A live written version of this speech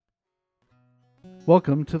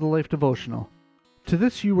Welcome to the Life Devotional. To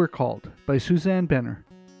this you were called, by Suzanne.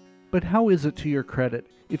 But how is it to your credit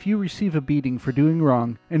if you receive a beating for doing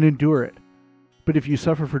wrong and endure it? But if you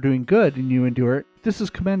suffer for doing good and you endure it, this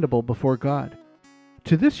is commendable before God.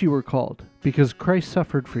 To this you were called, because Christ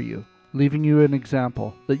suffered for you, leaving you an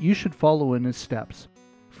example that you should follow in his steps.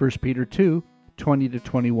 1 Peter 2,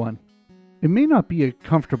 20-21. It may not be a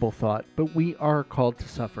comfortable thought, but we are called to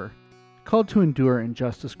suffer, called to endure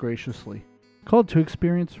injustice graciously, called to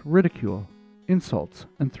experience ridicule, insults,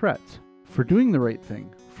 and threats, for doing the right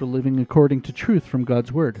thing, for living according to truth from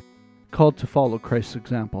God's Word, called to follow Christ's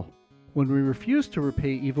example. When we refuse to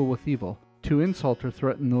repay evil with evil, to insult or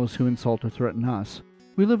threaten those who insult or threaten us,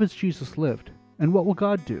 we live as Jesus lived. And what will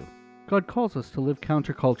God do? God calls us to live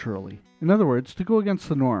counterculturally, in other words, to go against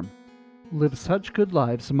the norm. Live such good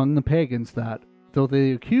lives among the pagans that, though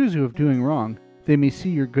they accuse you of doing wrong, they may see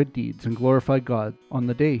your good deeds and glorify God on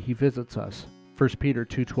the day he visits us. 1 Peter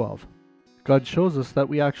 2:12. God shows us that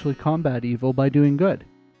we actually combat evil by doing good.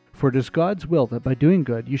 For it is God's will that by doing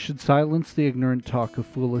good you should silence the ignorant talk of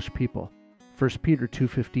foolish people. 1 Peter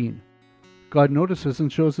 2:15. God notices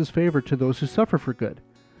and shows his favor to those who suffer for good.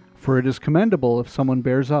 For it is commendable if someone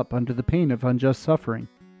bears up under the pain of unjust suffering,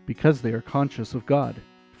 because they are conscious of God.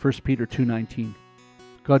 1 Peter 2:19.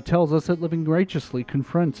 God tells us that living righteously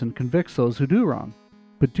confronts and convicts those who do wrong,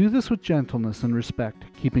 but do this with gentleness and respect,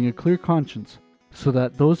 keeping a clear conscience, so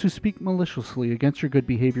that those who speak maliciously against your good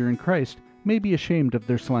behavior in Christ may be ashamed of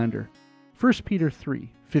their slander. 1 Peter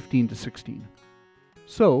 3:15-16.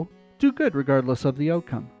 So, do good regardless of the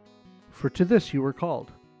outcome, for to this you were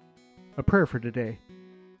called. A prayer for today.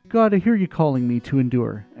 God, I hear you calling me to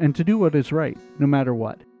endure and to do what is right, no matter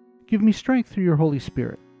what. Give me strength through your Holy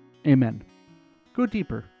Spirit. Amen. Go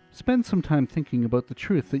deeper. Spend some time thinking about the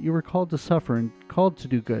truth that you were called to suffer and called to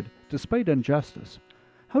do good, despite injustice.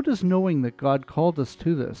 How does knowing that God called us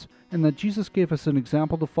to this, and that Jesus gave us an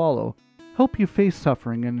example to follow, help you face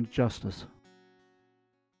suffering and injustice?